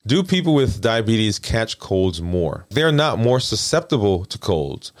Do people with diabetes catch colds more? They're not more susceptible to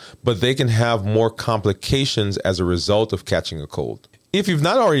colds, but they can have more complications as a result of catching a cold. If you've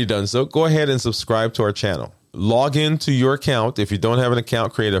not already done so, go ahead and subscribe to our channel. Log into your account. If you don't have an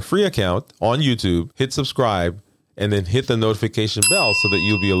account, create a free account on YouTube, hit subscribe, and then hit the notification bell so that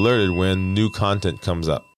you'll be alerted when new content comes up.